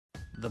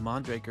The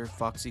Mondraker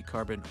FOXY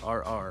Carbon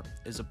RR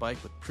is a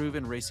bike with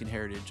proven racing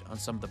heritage on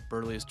some of the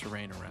burliest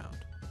terrain around.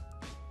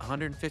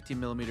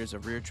 150mm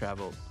of rear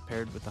travel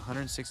paired with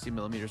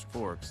 160mm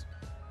forks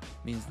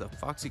means the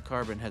FOXY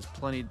Carbon has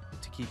plenty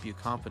to keep you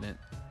confident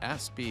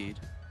at speed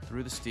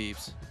through the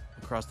steeps,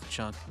 across the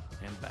chunk,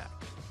 and back.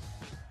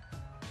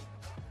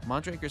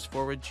 Mondraker's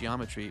forward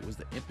geometry was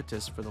the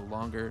impetus for the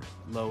longer,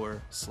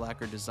 lower,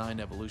 slacker design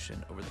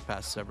evolution over the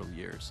past several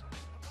years.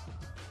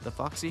 The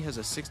FOXY has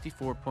a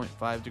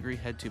 64.5 degree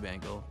head tube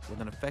angle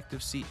with an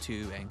effective seat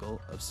tube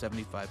angle of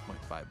 75.5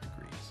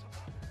 degrees.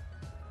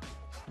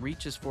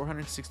 Reach is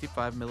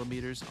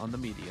 465mm on the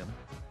medium,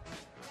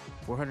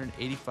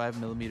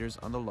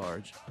 485mm on the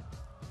large,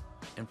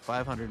 and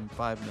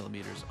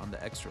 505mm on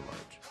the extra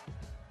large.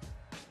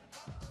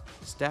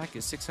 Stack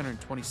is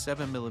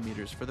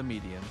 627mm for the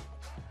medium,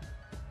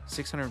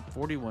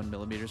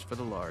 641mm for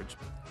the large,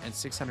 and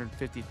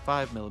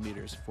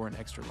 655mm for an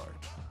extra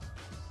large.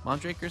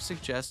 Mondraker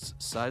suggests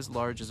size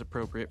large is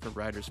appropriate for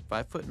riders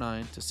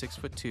 5'9" to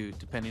 6'2",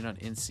 depending on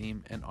inseam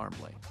and arm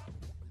length.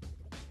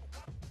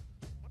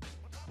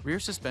 Rear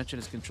suspension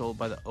is controlled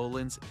by the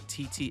Ohlins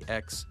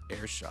TTX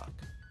air shock.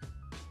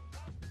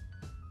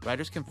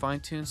 Riders can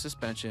fine-tune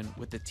suspension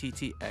with the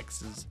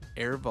TTX's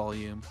air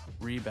volume,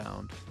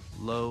 rebound,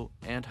 low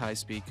and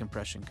high-speed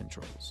compression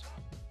controls.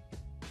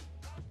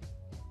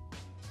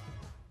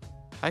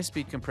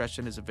 High-speed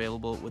compression is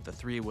available with the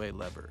 3-way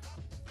lever.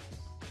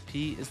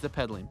 P is the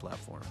pedaling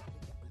platform.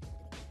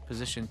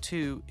 Position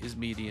 2 is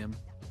medium,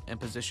 and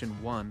position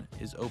 1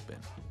 is open.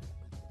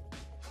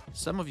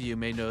 Some of you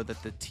may know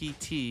that the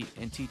TT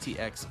in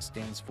TTX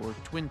stands for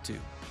twin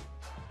tube.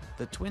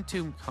 The twin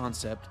tube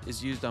concept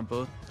is used on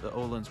both the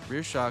Ohlins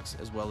rear shocks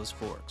as well as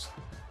forks.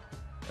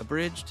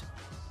 Abridged,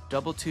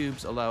 double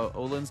tubes allow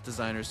Ohlins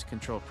designers to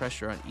control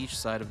pressure on each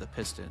side of the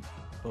piston,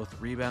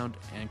 both rebound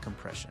and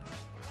compression.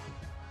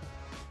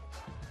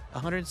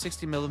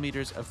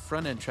 160mm of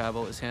front-end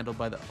travel is handled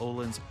by the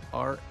Ohlins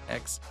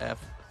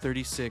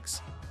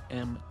RXF36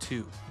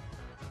 M2.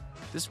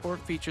 This fork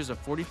features a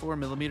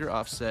 44mm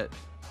offset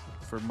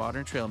for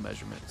modern trail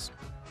measurements.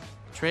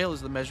 Trail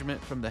is the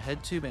measurement from the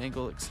head tube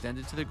angle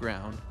extended to the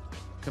ground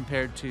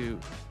compared to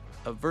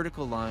a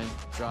vertical line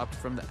dropped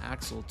from the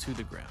axle to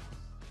the ground.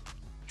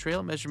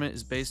 Trail measurement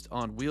is based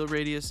on wheel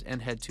radius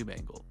and head tube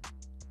angle.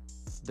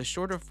 The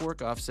shorter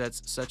fork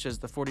offsets, such as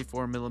the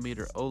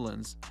 44mm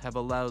Ohlins, have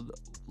allowed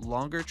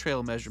longer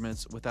trail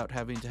measurements without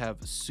having to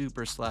have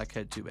super slack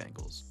head tube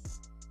angles.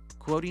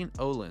 Quoting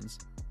Ohlins,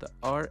 the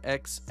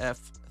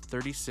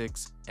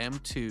RXF36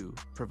 M2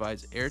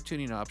 provides air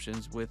tuning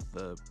options with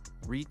the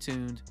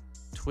retuned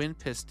twin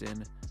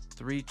piston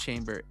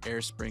 3-chamber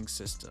air spring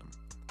system.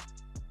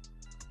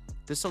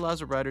 This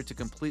allows a rider to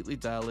completely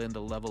dial in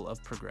the level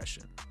of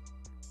progression.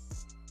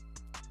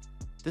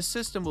 This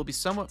system will be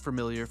somewhat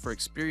familiar for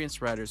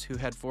experienced riders who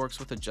had forks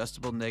with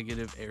adjustable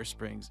negative air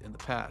springs in the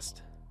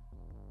past.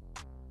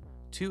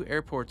 2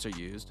 air ports are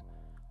used,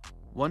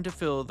 one to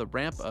fill the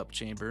ramp-up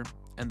chamber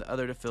and the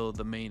other to fill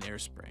the main air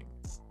spring.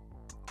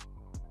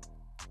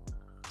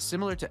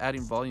 Similar to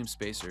adding volume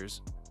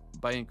spacers,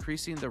 by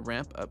increasing the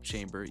ramp-up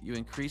chamber, you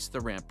increase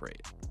the ramp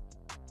rate.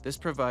 This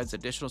provides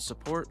additional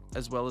support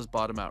as well as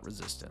bottom-out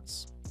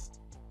resistance.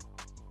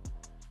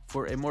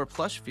 For a more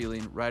plush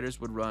feeling, riders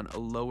would run a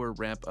lower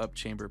ramp-up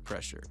chamber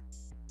pressure.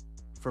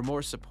 For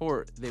more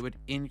support, they would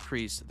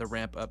increase the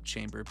ramp-up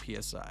chamber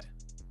PSI.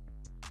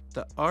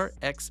 The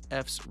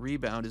RXF's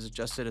rebound is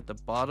adjusted at the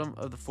bottom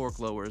of the fork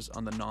lowers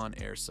on the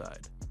non-air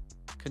side.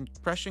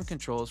 Compression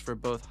controls for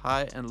both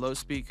high and low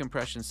speed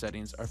compression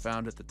settings are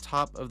found at the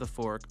top of the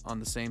fork on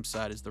the same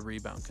side as the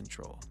rebound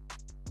control.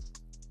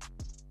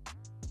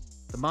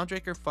 The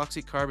Mondraker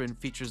FOXY Carbon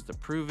features the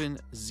proven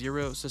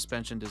zero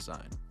suspension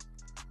design.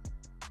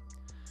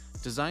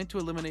 Designed to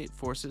eliminate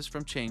forces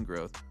from chain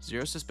growth,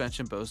 zero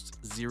suspension boasts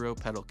zero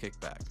pedal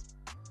kickback.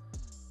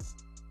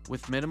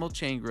 With minimal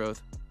chain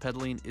growth,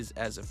 pedaling is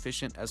as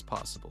efficient as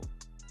possible.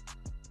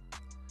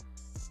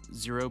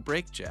 Zero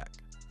brake jack.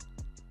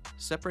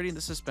 Separating the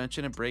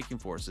suspension and braking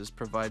forces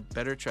provide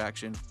better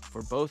traction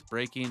for both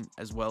braking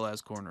as well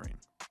as cornering.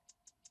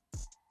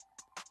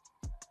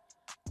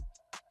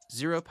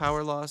 Zero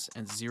power loss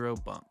and zero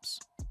bumps.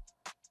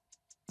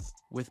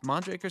 With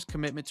Mondraker's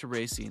commitment to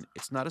racing,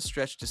 it's not a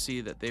stretch to see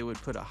that they would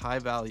put a high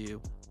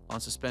value on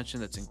suspension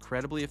that's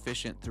incredibly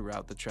efficient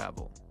throughout the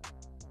travel.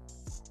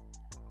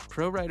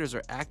 Pro riders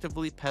are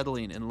actively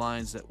pedaling in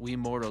lines that we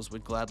mortals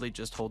would gladly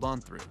just hold on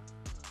through.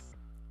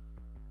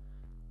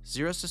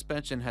 Zero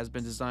suspension has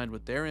been designed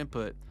with their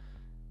input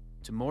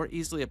to more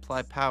easily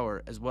apply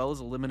power as well as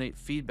eliminate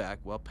feedback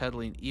while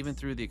pedaling even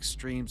through the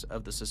extremes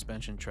of the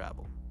suspension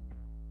travel.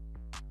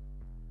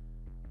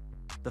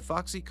 The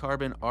FOXY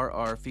Carbon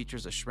RR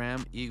features a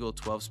SRAM Eagle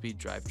 12-speed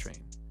drivetrain.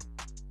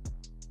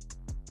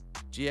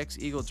 GX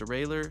Eagle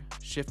derailleur,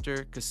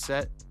 shifter,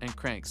 cassette, and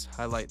cranks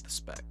highlight the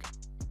spec.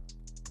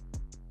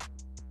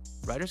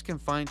 Riders can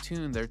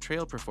fine-tune their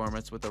trail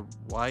performance with a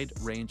wide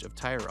range of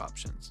tire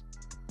options.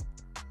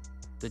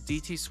 The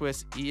DT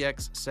Swiss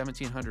EX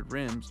 1700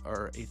 rims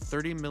are a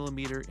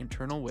 30mm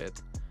internal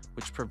width,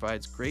 which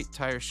provides great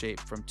tire shape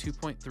from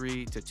 2.3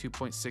 to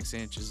 2.6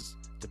 inches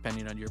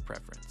depending on your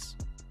preference.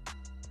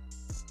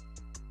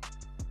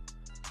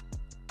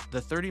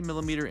 The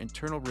 30mm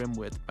internal rim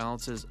width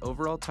balances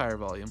overall tire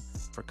volume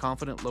for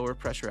confident lower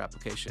pressure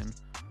application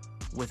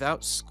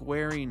without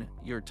squaring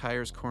your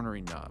tire's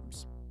cornering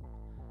knobs.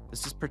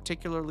 This is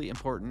particularly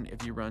important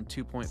if you run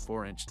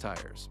 2.4-inch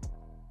tires.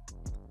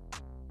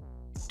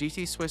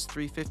 DT Swiss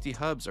 350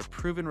 hubs are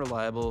proven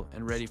reliable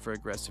and ready for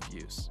aggressive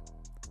use.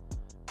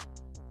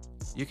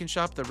 You can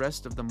shop the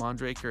rest of the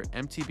Mondraker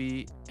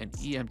MTB and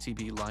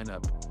eMTB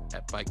lineup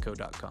at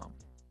bikeco.com.